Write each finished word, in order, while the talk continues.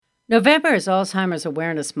November is Alzheimer's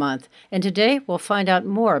Awareness Month, and today we'll find out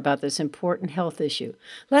more about this important health issue.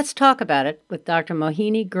 Let's talk about it with Dr.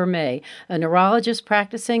 Mohini Gurmay, a neurologist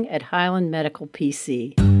practicing at Highland Medical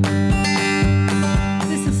PC.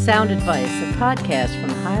 This is Sound Advice, a podcast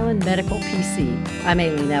from Highland Medical PC. I'm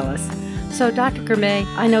Aileen Ellis. So, Dr. Gurmay,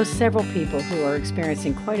 I know several people who are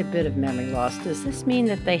experiencing quite a bit of memory loss. Does this mean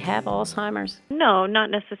that they have Alzheimer's? No, not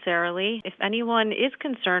necessarily. If anyone is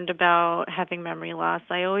concerned about having memory loss,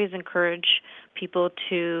 I always encourage people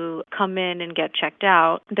to come in and get checked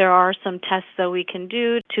out. There are some tests that we can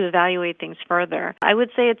do to evaluate things further. I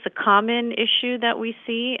would say it's a common issue that we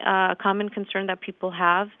see, a common concern that people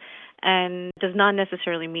have, and does not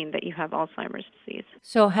necessarily mean that you have Alzheimer's disease.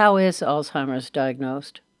 So, how is Alzheimer's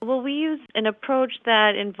diagnosed? Well, we use an approach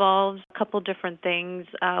that involves a couple different things.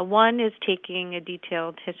 One is taking a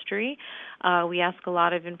detailed history. We ask a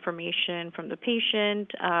lot of information from the patient.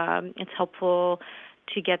 It's helpful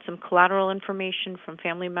to get some collateral information from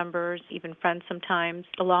family members, even friends sometimes.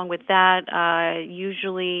 Along with that,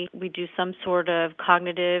 usually we do some sort of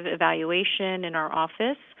cognitive evaluation in our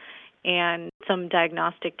office and some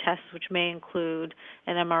diagnostic tests, which may include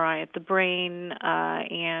an MRI of the brain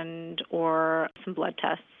and or some blood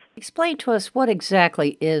tests. Explain to us what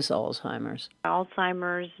exactly is Alzheimer's.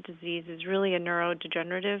 Alzheimer's disease is really a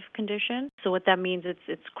neurodegenerative condition. So what that means is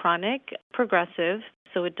it's chronic, progressive,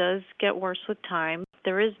 so it does get worse with time.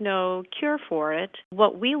 There is no cure for it.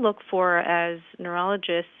 What we look for as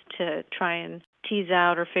neurologists to try and tease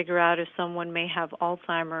out or figure out if someone may have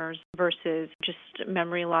Alzheimer's versus just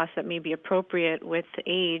memory loss that may be appropriate with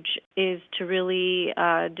age is to really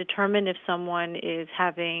determine if someone is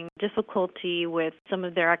having difficulty with some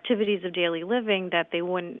of their activities of daily living that they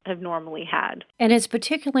wouldn't have normally had. And it's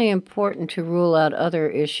particularly important to rule out other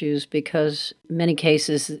issues because in many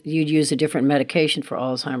cases you'd use a different medication for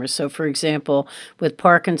Alzheimer's. So, for example, with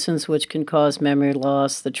Parkinson's, which can cause memory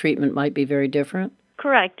loss, the treatment might be very different.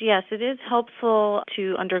 Correct, yes. It is helpful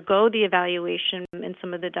to undergo the evaluation in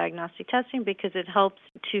some of the diagnostic testing because it helps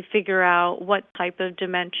to figure out what type of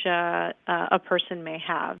dementia a person may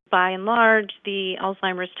have. By and large, the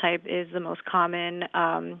Alzheimer's type is the most common.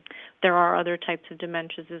 There are other types of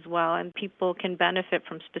dementias as well, and people can benefit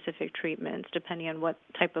from specific treatments depending on what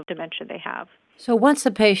type of dementia they have. So once the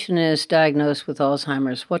patient is diagnosed with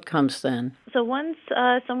Alzheimer's, what comes then? So once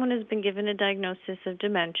someone has been given a diagnosis of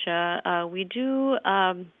dementia, we do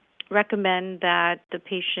recommend that the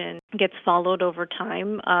patient gets followed over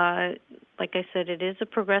time. Like I said, it is a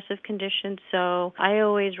progressive condition, so I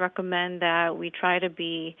always recommend that we try to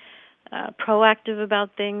be proactive about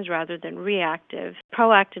things rather than reactive.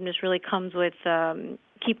 Proactiveness really comes with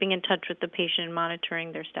keeping in touch with the patient and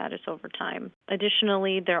monitoring their status over time.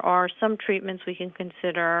 Additionally, there are some treatments we can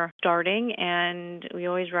consider starting, and we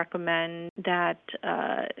always recommend that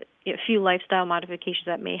a few lifestyle modifications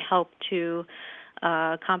that may help to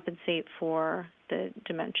compensate for the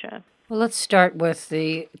dementia. Well, let's start with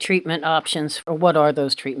the treatment options. Or what are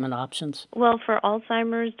those treatment options? Well, for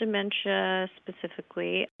Alzheimer's dementia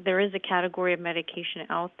specifically, there is a category of medication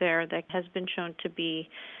out there that has been shown to be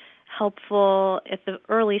helpful at the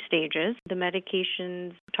early stages. The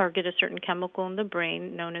medications target a certain chemical in the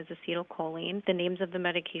brain known as acetylcholine. The names of the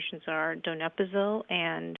medications are donepezil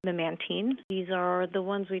and memantine. These are the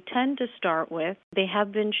ones we tend to start with. They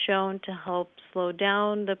have been shown to help slow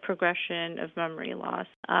down the progression of memory loss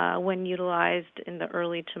when utilized in the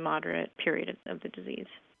early to moderate period of the disease.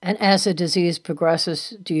 And as the disease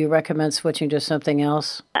progresses, do you recommend switching to something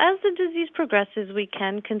else? As the disease progresses, we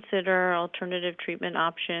can consider alternative treatment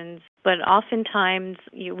options, but oftentimes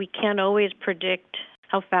we can't always predict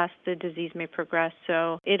how fast the disease may progress,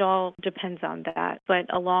 so it all depends on that.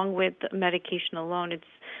 But along with medication alone,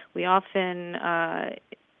 we often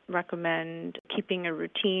recommend keeping a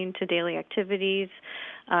routine to daily activities.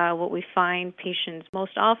 What we find patients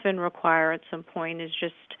most often require at some point is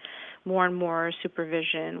just more and more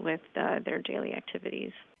supervision with their daily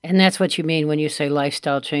activities. And that's what you mean when you say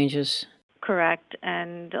lifestyle changes? Correct.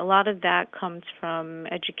 And a lot of that comes from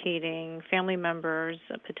educating family members,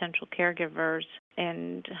 potential caregivers,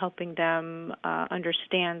 and helping them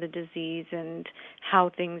understand the disease and how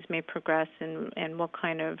things may progress and what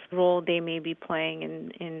kind of role they may be playing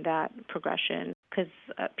in that progression. Because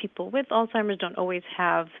people with Alzheimer's don't always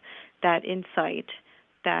have that insight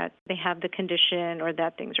that they have the condition or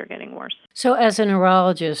that things are getting worse. So as a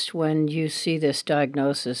neurologist, when you see this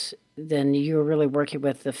diagnosis, then you're really working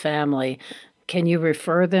with the family. Can you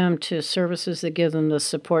refer them to services that give them the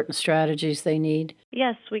support and strategies they need?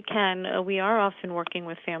 Yes, we can. We are often working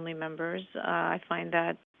with family members. I find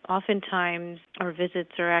that oftentimes our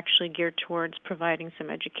visits are actually geared towards providing some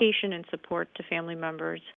education and support to family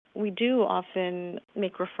members We do often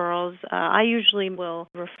make referrals. I usually will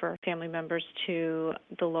refer family members to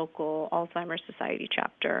the local Alzheimer's Society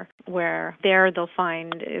chapter, where there they'll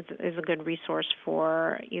find is a good resource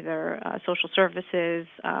for either social services,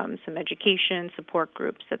 some education, support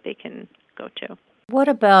groups that they can go to. What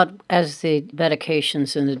about as the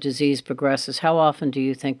medications and the disease progresses? How often do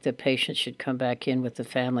you think the patient should come back in with the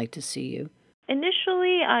family to see you?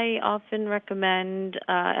 Initially, I often recommend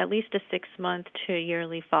at least a 6-month to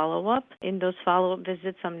yearly follow-up. In those follow-up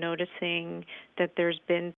visits, I'm noticing that there's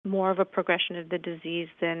been more of a progression of the disease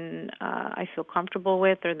than I feel comfortable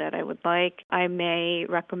with or that I would like. I may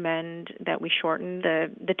recommend that we shorten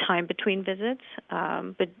the time between visits,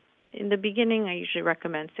 but in the beginning, I usually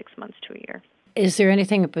recommend 6 months to a year. Is there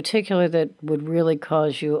anything in particular that would really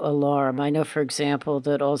cause you alarm? I know, for example,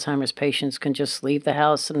 that Alzheimer's patients can just leave the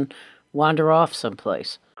house and wander off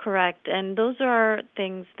someplace. Correct. And those are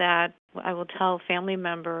things that I will tell family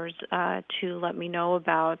members to let me know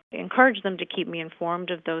about, encourage them to keep me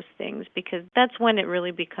informed of those things, because that's when it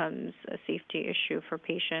really becomes a safety issue for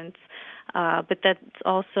patients. But that's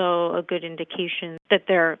also a good indication that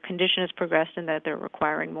their condition has progressed and that they're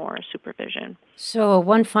requiring more supervision. So,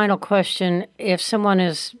 one final question. If someone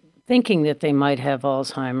is thinking that they might have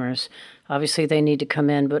Alzheimer's, obviously they need to come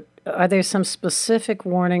in, but are there some specific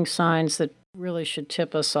warning signs that really should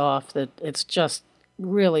tip us off that it's just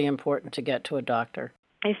really important to get to a doctor?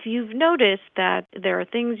 If you've noticed that there are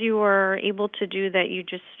things you are able to do that you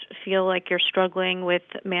just feel like you're struggling with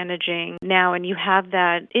managing now and you have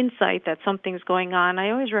that insight that something's going on,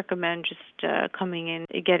 I always recommend just coming in,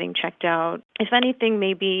 getting checked out. If anything,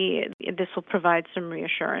 maybe this will provide some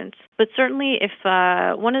reassurance. But certainly, if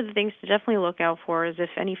one of the things to definitely look out for is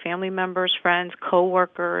if any family members, friends,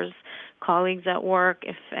 coworkers, colleagues at work,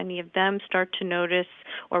 if any of them start to notice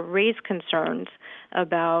or raise concerns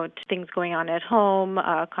about things going on at home,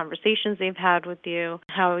 conversations they've had with you,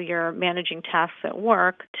 how you're managing tasks at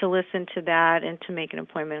work, to listen to that and to make an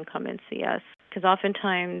appointment and come and see us. Because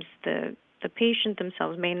oftentimes the patient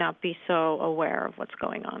themselves may not be so aware of what's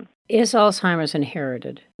going on. Is Alzheimer's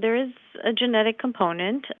inherited? There is a genetic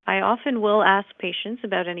component. I often will ask patients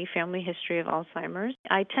about any family history of Alzheimer's.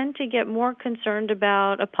 I tend to get more concerned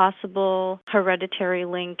about a possible hereditary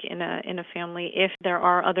link in a family if there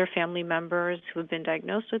are other family members who have been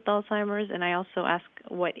diagnosed with Alzheimer's, and I also ask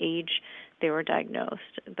what age they were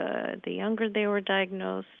diagnosed. The younger they were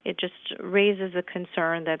diagnosed, it just raises a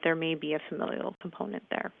concern that there may be a familial component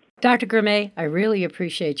there. Dr. Gourmet, I really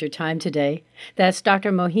appreciate your time today. That's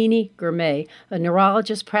Dr. Mohini Gourmet, a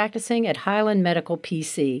neurologist practicing at Highland Medical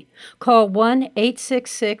PC. Call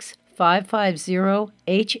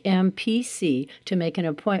 1-866-550-HMPC to make an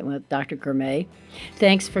appointment with Dr. Gourmet.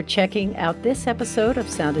 Thanks for checking out this episode of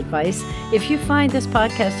Sound Advice. If you find this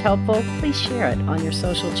podcast helpful, please share it on your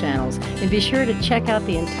social channels and be sure to check out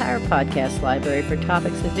the entire podcast library for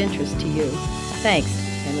topics of interest to you. Thanks,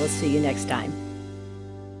 and we'll see you next time.